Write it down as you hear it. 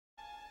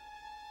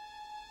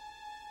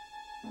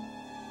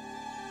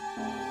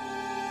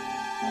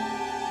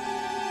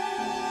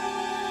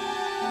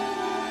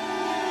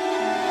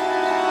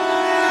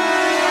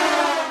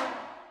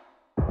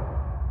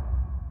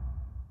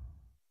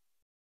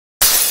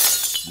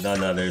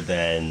none other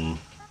than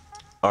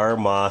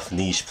Armaf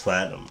Niche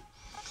Platinum.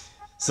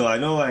 So I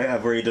know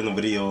I've already done a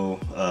video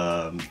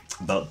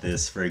about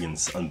this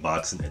fragrance,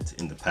 unboxing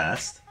it in the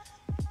past.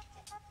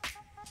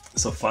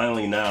 So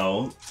finally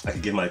now I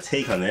can give my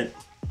take on it.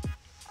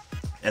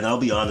 And I'll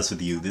be honest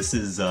with you, this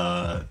is,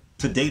 to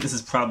date, this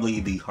is probably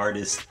the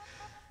hardest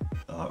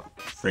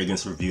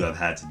fragrance review I've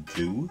had to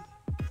do,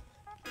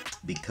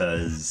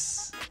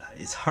 because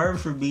it's hard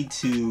for me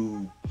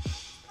to,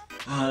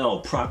 I don't know,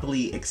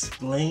 properly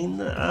explain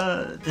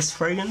this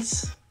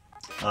fragrance.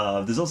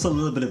 There's also a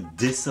little bit of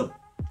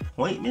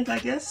disappointment, I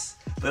guess.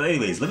 But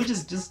anyways, let me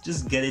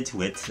just get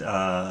into it.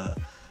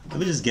 Let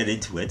me just get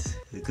into it,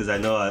 because I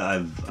know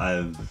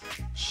I've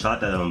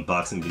shot that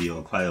unboxing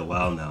video quite a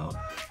while now.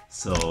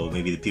 So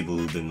maybe the people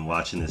who've been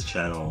watching this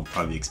channel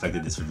probably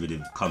expected this review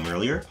to come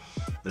earlier,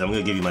 but I'm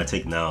gonna give you my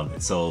take now of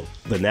it. So,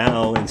 but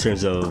now in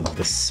terms of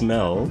the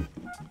smell,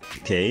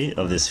 okay,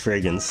 of this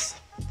fragrance.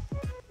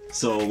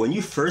 So when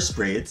you first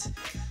spray it,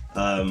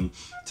 to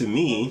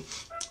me,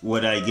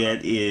 what I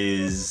get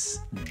is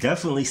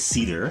definitely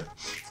cedar.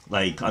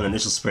 Like on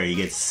initial spray, you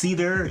get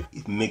cedar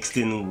mixed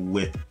in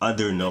with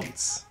other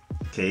notes,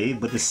 okay?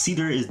 But the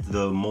cedar is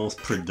the most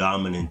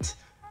predominant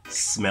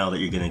smell that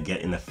you're gonna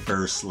get in the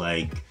first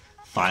like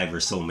 5 or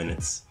so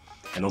minutes.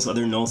 And those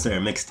other notes that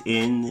are mixed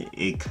in,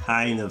 it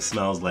kind of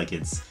smells like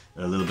it's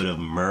a little bit of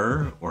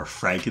myrrh or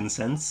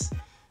frankincense.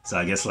 So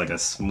I guess like a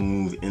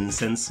smooth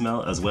incense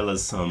smell, as well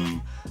as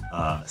some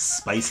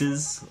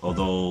spices.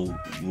 Although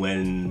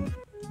when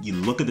you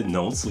look at the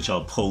notes, which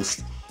I'll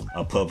put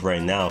up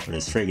right now for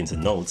this fragrance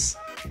and notes,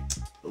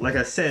 like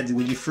I said,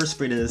 when you first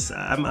spray this,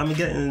 I'm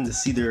getting the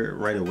cedar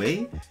right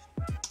away.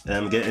 And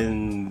I'm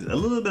getting a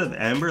little bit of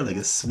amber, like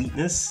a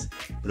sweetness,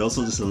 but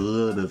also just a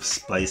little bit of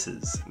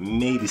spices.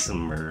 Maybe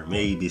some myrrh,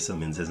 maybe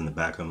some incense in the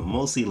background, but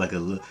mostly like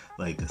a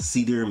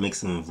cedar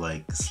mixing with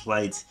like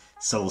slight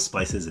subtle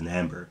spices and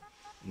amber.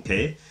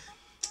 Okay,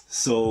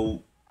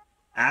 so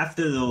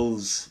after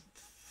those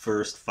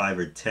first 5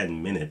 or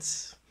 10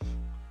 minutes,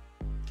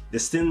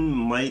 this thing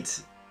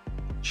might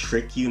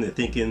trick you into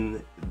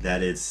thinking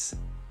that it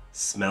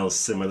smells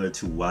similar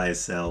to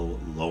YSL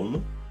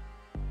L'Homme.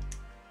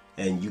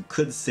 And you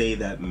could say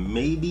that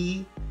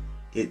maybe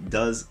it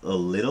does a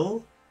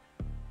little,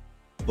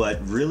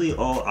 but really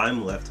all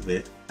I'm left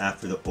with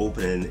after the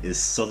opening is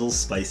subtle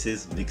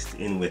spices mixed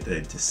in with a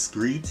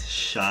discreet,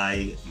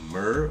 shy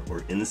myrrh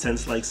or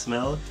incense-like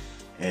smell,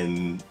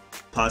 and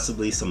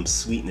possibly some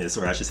sweetness,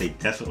 or I should say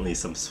definitely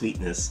some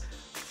sweetness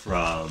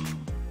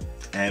from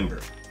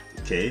amber,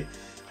 okay?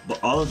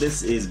 But all of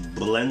this is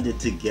blended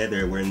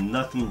together where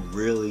nothing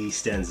really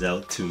stands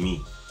out to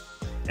me.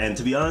 And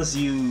to be honest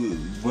with you,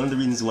 one of the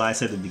reasons why I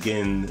said at the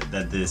beginning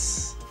that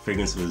this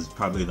fragrance was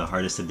probably the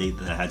hardest to date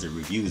that I had to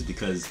review is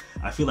because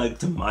I feel like,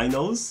 to my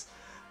nose,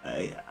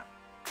 it's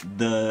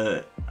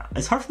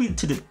hard for me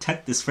to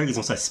detect this fragrance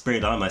once I spray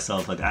it on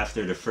myself, like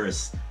after the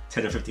first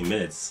 10 or 15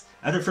 minutes.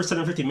 After the first 10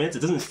 or 15 minutes, it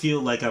doesn't feel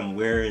like I'm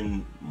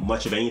wearing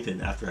much of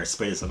anything after I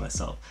spray this on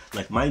myself.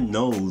 Like my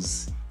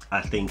nose,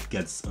 I think,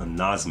 gets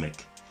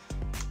anosmic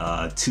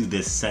to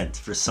this scent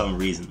for some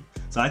reason.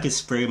 So I could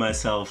spray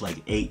myself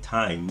like 8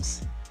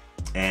 times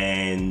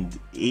and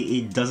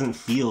it doesn't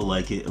feel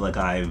like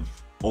I've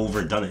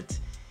overdone it.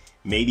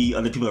 Maybe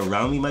other people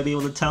around me might be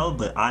able to tell,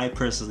 but I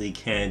personally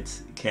can't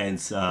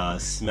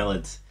smell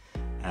it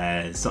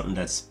as something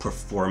that's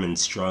performing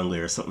strongly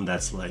or something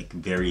that's like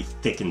very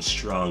thick and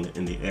strong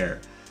in the air.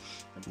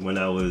 When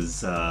I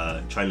was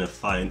trying to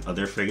find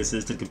other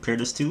fragrances to compare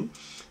this to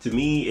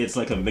me it's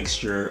like a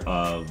mixture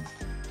of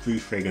 3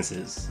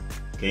 fragrances.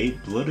 Okay,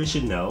 Bleu de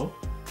Chanel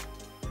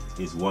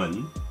is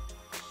one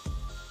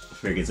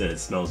fragrance that it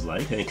smells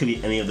like, and it could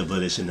be any of the Bleu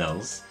de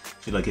Chanels.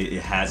 I feel like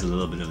it has a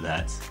little bit of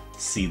that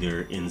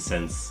cedar,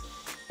 incense,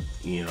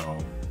 you know,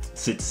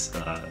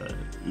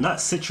 not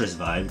citrus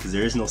vibe, because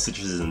there is no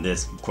citruses in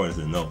this according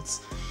to the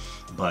notes,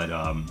 but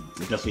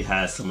it definitely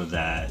has some of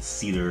that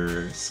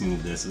cedar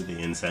smoothness with the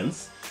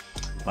incense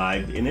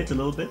vibe in it a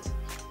little bit.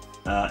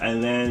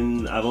 And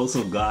then I've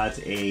also got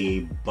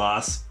a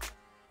Boss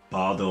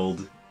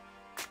Bottled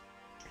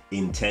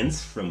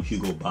Intense from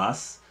Hugo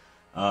Boss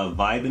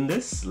vibe in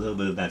this, a little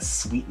bit of that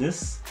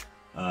sweetness,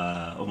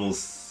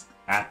 almost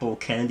apple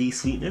candy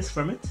sweetness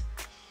from it.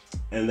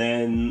 And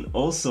then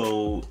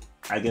also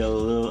I get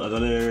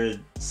another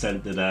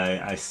scent that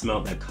I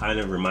smelled that kind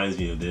of reminds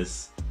me of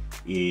this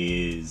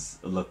is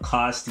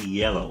Lacoste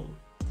Yellow.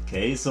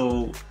 Okay,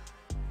 so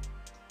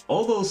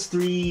all those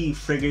 3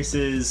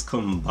 fragrances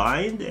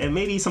combined, and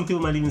maybe some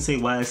people might even say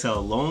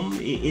YSL L'Homme,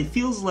 it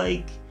feels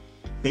like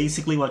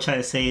basically what I'm trying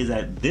to say is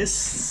that this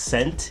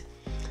scent,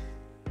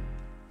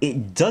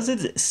 it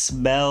doesn't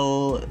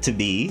smell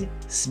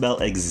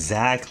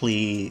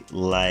exactly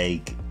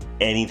like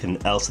anything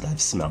else that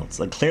I've smelled.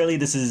 Like clearly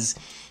this is,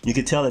 you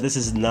could tell that this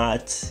is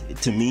not,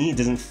 to me, it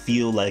doesn't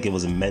feel like it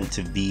was meant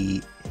to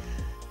be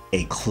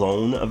a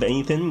clone of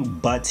anything,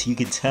 but you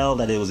could tell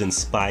that it was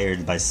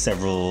inspired by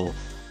several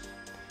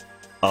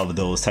of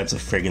those types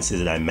of fragrances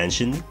that I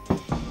mentioned.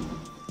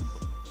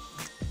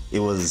 It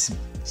was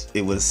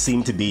it was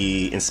seemed to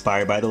be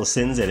inspired by those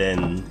scents, and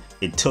then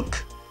it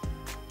took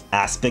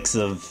aspects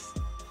of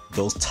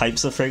those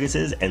types of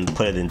fragrances and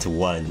put it into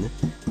one,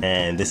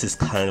 and this is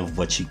kind of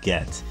what you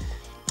get.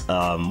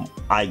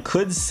 I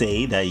could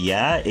say that,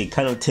 yeah, it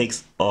kind of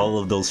takes all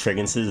of those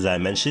fragrances I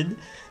mentioned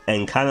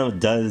and kind of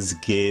does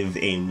give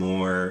a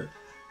more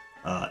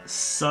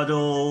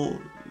subtle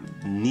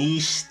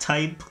niche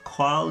type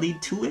quality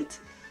to it,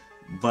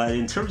 but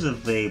in terms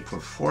of a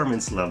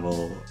performance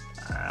level,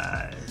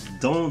 I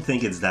don't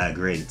think it's that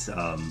great.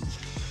 To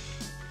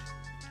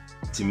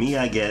me,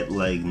 I get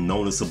like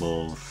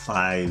noticeable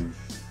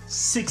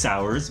 5-6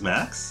 hours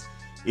max.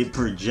 It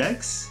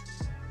projects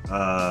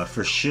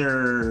for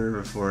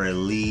sure for at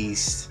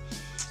least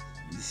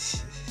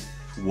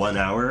 1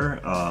 hour,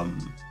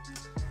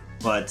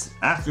 but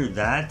after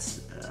that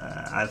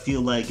I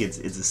feel like it's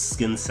a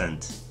skin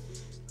scent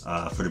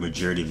for the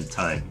majority of the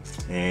time.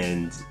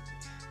 And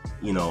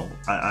you know,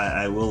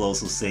 I will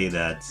also say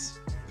that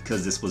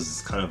because this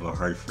was kind of a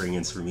hard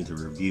fragrance for me to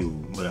review,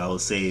 what I will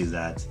say is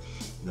that,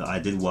 you know, I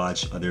did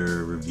watch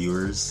other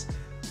reviewers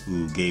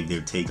who gave their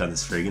take on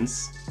this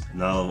fragrance.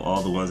 Now,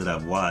 all the ones that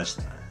I've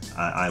watched,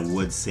 I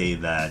would say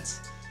that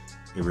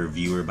a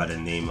reviewer by the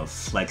name of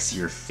Flex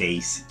Your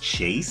Face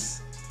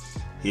Chase,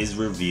 his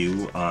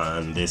review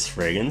on this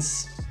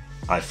fragrance,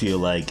 I feel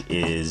like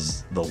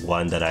is the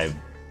one that I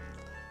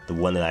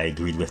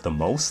agreed with the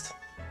most.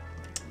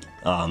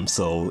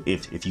 So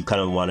if you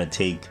kind of want to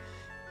take,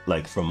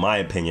 like, from my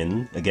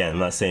opinion, again, I'm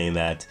not saying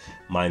that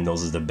my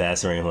nose is the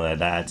best or anything like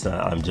that.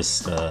 I'm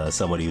just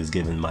somebody who's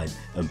given my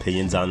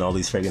opinions on all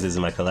these fragrances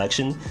in my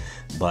collection.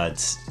 But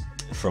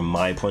from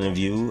my point of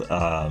view,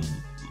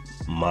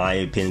 my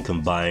opinion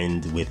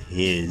combined with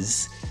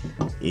his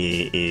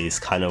is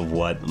kind of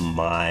what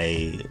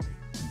my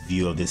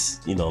view of this,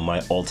 you know,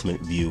 my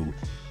ultimate view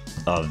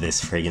of this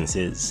fragrance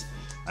is.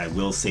 I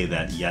will say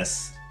that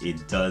yes,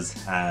 it does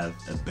have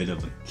a bit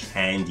of a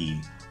candy,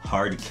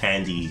 hard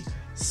candy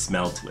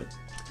smell to it.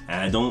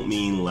 And I don't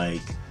mean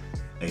like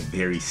a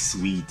very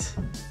sweet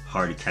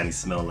hard candy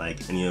smell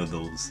like any of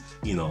those,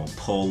 you know,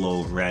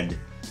 Polo Red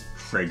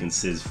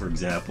fragrances, for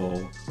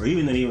example, or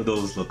even any of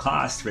those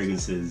Lacoste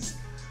fragrances,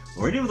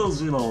 or any of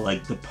those, you know,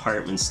 like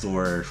department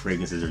store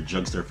fragrances or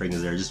drugstore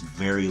fragrances that are just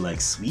very like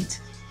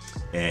sweet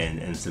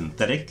and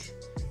synthetic.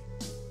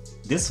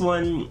 This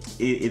one,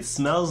 it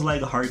smells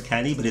like hard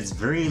candy, but it's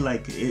very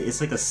like,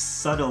 it's like a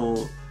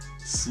subtle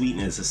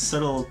sweetness, a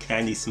subtle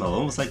candy smell,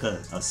 almost like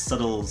a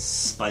subtle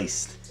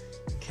spiced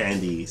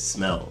candy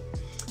smell.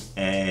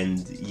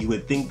 And you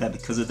would think that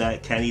because of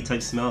that candy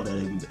type smell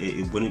that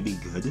it wouldn't be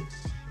good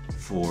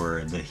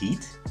for the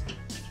heat.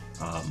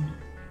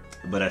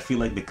 But I feel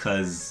like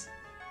because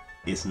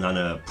it's not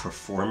a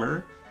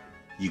performer,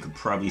 you could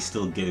probably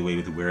still get away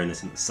with wearing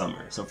this in the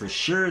summer. So for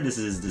sure, this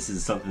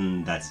is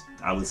something that's,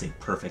 I would say,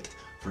 perfect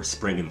for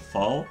spring and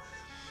fall.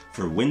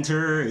 For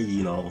winter,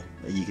 you know,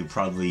 you could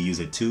probably use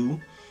it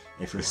too.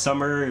 And for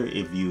summer,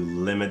 if you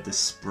limit the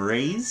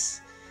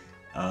sprays,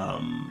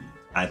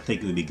 I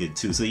think it would be good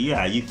too. So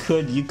yeah, you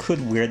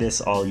could wear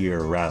this all year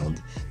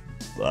round,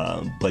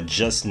 but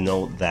just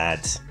note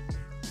that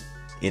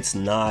it's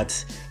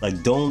not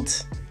like,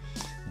 don't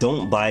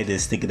buy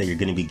this thinking that you're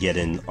going to be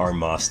getting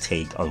Armaf's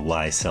take on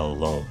YSL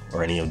alone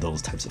or any of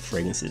those types of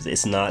fragrances.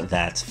 It's not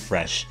that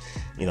fresh.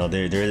 You know,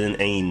 there isn't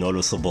any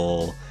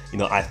noticeable, you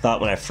know, I thought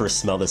when I first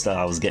smelled this that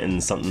I was getting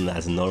something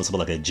that's noticeable,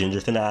 like a ginger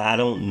thing. I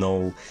don't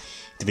know.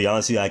 To be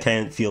honest with you, I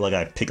can't feel like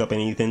I pick up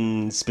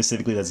anything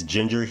specifically that's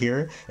ginger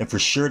here. And for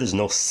sure, there's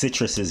no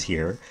citruses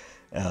here.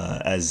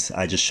 As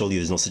I just showed you,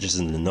 there's no citruses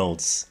in the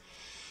notes.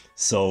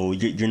 So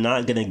you're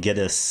not going to get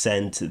a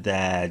scent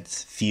that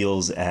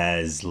feels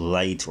as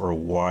light or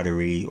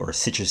watery or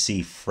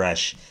citrusy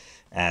fresh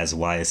as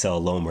YSL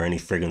alone or any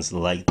fragrance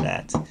like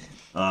that.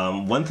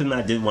 One thing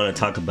I did want to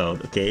talk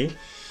about, okay?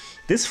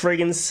 This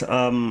fragrance,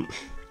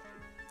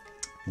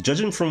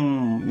 judging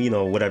from, you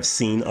know, what I've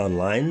seen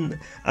online,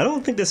 I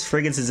don't think this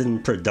fragrance is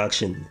in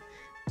production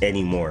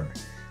anymore.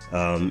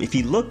 If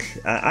you look,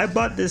 I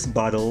bought this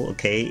bottle,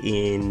 okay,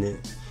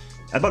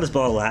 I bought this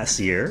bottle last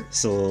year,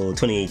 so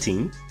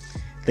 2018.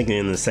 Thinking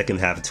in the second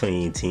half of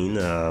 2018,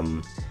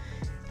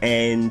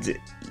 and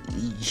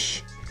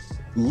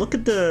look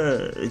at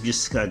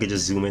I could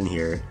just zoom in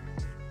here.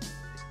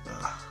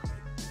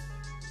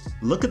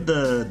 Look at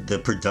the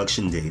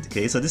production date.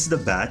 Okay, so this is the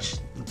batch.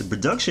 The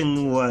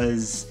production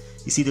was,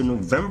 you see, the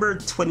November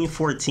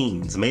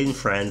 2014. It's made in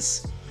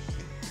France.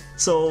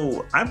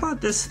 So I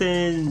bought this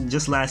thing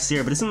just last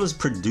year, but this one was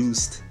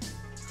produced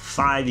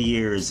 5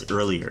 years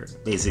earlier,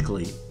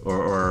 basically,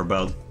 or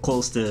about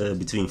close to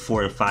between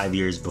 4 and 5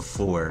 years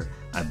before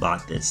I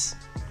bought this.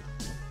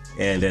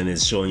 And then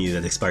it's showing you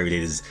that the expiry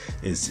date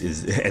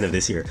is end of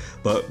this year.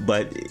 But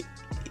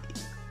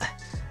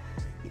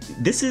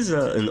this is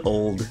an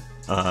old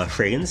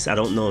fragrance. I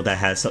don't know if that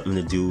has something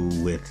to do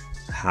with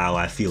how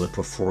I feel it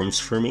performs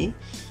for me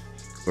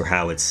or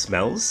how it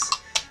smells.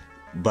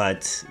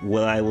 But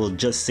what I will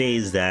just say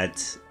is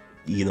that,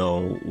 you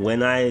know,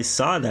 when I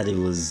saw that it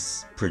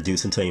was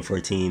produced in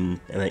 2014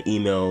 and I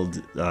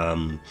emailed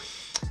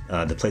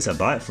the place I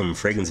bought it from,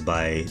 Fragrance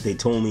Buy, they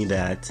told me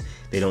that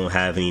they don't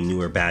have any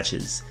newer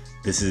batches.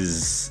 This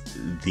is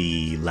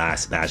the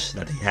last batch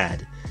that they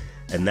had.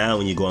 And now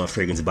when you go on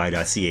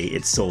fragrancebuy.ca,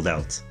 it's sold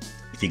out.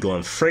 If you go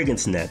on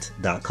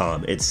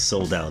fragrancenet.com, it's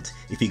sold out.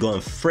 If you go on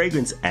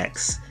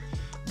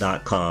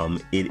fragrancex.com,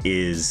 it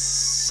is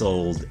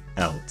sold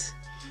out.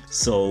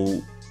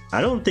 So I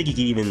don't think you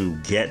can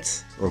even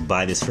get or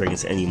buy this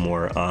fragrance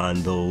anymore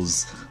on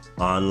those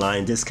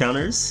online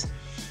discounters.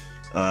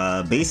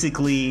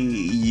 Basically,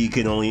 you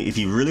can only, if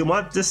you really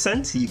want this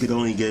scent, you could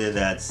only get it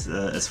at,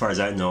 as far as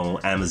I know,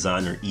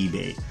 Amazon or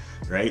eBay,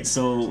 right?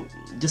 So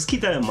just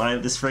keep that in mind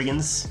with this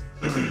fragrance.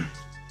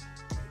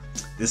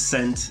 This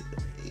scent,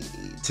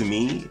 to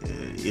me,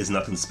 is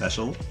nothing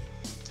special.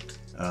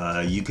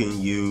 You can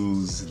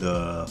use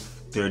the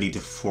 30 to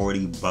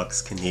 40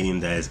 bucks Canadian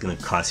that is going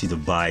to cost you to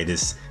buy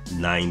this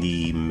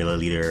 90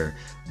 milliliter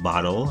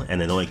bottle,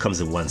 and it only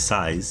comes in one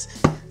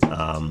size.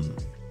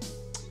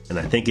 And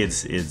I think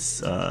it's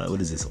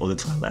what is this, eau de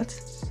toilette?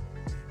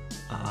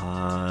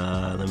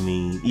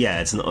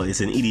 It's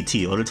an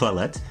EDT, eau de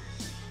toilette.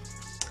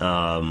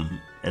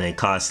 And it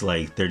costs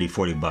like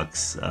 30-40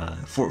 bucks,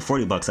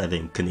 40 bucks I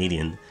think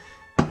Canadian,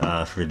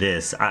 for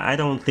this. I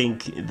don't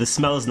think the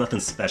smell is nothing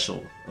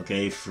special,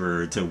 okay,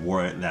 to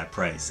warrant that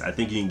price. I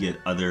think you can get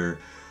other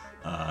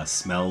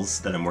smells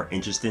that are more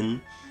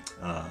interesting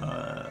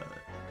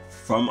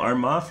from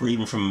Armaf, or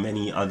even from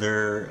many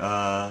other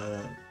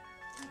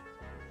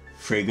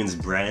fragrance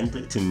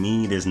brand. To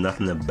me, there's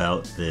nothing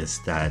about this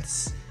that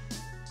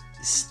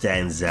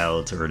stands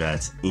out or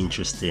that's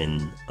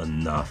interesting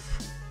enough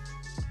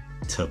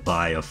to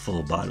buy a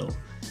full bottle.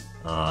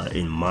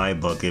 In my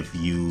book, if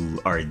you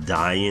are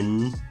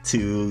dying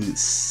to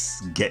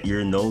get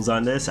your nose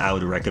on this, I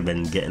would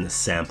recommend getting a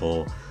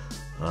sample,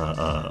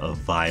 a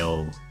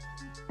vial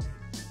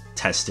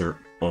tester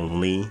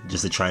only,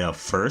 just to try it out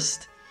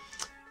first.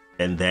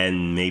 And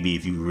then maybe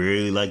if you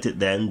really liked it,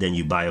 then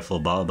you buy a full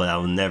bottle. But I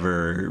would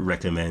never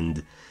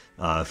recommend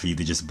for you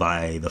to just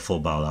buy the full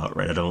bottle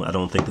outright. I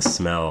don't think the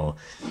smell,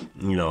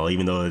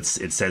 even though it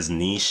says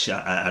niche,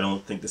 I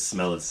don't think the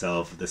smell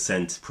itself, the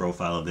scent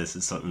profile of this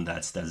is something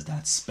that's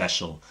that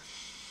special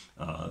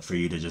for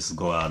you to just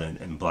go out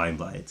and blind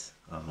buy it.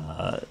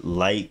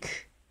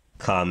 Like,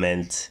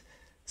 comment,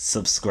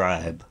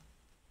 subscribe,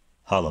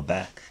 holla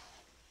back.